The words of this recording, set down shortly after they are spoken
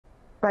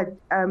But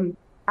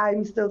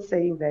I'm still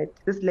saying that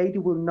this lady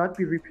will not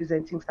be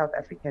representing South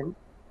Africans.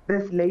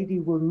 This lady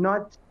will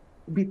not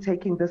be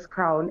taking this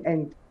crown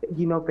and,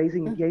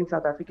 basing it here in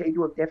South Africa. It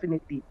will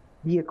definitely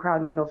be a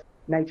crown of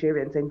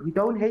Nigerians. And we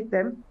don't hate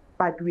them,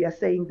 but we are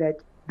saying that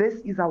this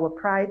is our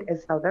pride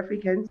as South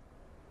Africans.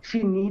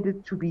 She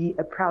needed to be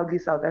a proudly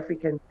South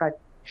African, but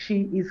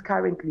she is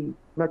currently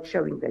not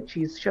showing that.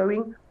 She is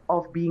showing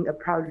of being a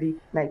proudly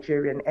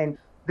Nigerian. And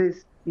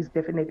this is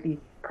definitely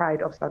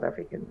pride of South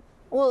Africans.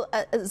 Well,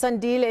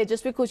 Zandile,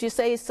 just because you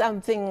say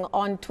something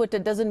on Twitter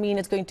doesn't mean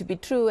it's going to be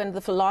true. And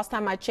the last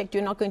time I checked,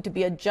 you're not going to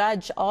be a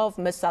judge of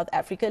Miss South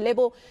Africa.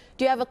 Lebo,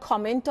 do you have a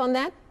comment on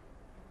that?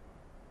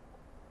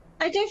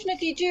 I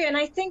definitely do. And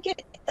I think,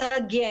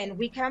 again,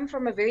 we come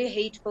from a very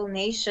hateful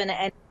nation.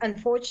 And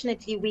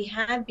unfortunately, we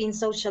have been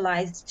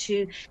socialized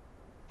to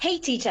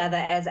hate each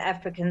other as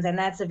Africans, and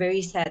that's a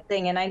very sad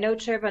thing. And I know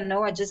Trevor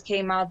Noah just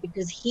came out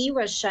because he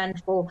was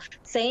shunned for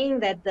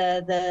saying that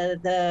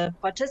the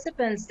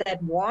participants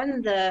that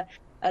won the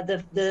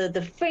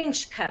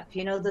French Cup,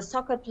 the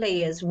soccer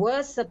players,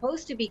 were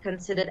supposed to be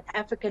considered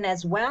African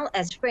as well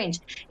as French.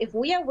 If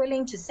we are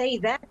willing to say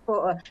that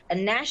for a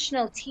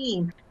national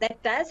team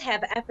that does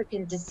have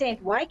African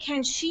descent, why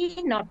can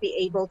she not be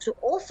able to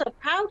also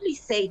proudly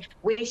say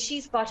where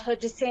she's got her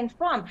descent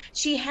from?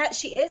 She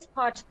is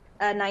part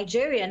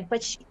Nigerian,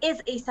 but she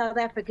is a South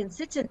African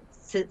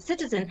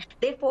citizen,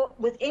 therefore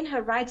within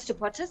her rights to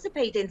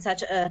participate in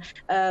such a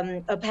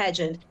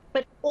pageant.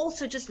 But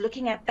also just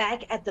looking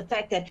back at the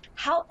fact that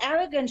how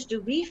arrogant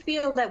do we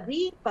feel that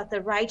we've got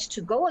the right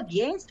to go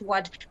against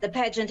what the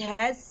pageant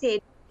has said.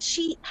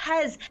 She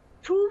has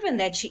proven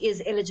that she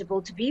is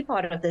eligible to be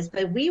part of this,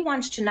 but we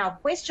want to now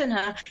question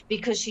her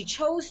because she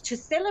chose to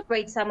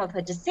celebrate some of her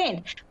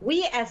descent.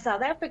 We as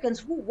South Africans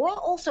who were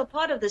also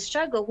part of the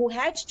struggle, who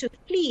had to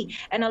flee,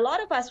 and a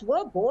lot of us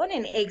were born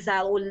in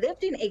exile or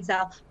lived in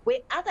exile where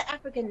other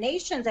African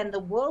nations and the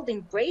world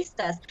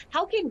embraced us.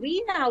 How can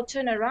we now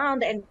turn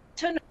around and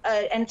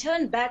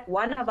turn back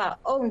one of our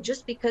own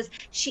just because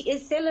she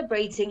is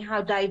celebrating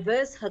how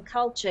diverse her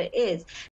culture is?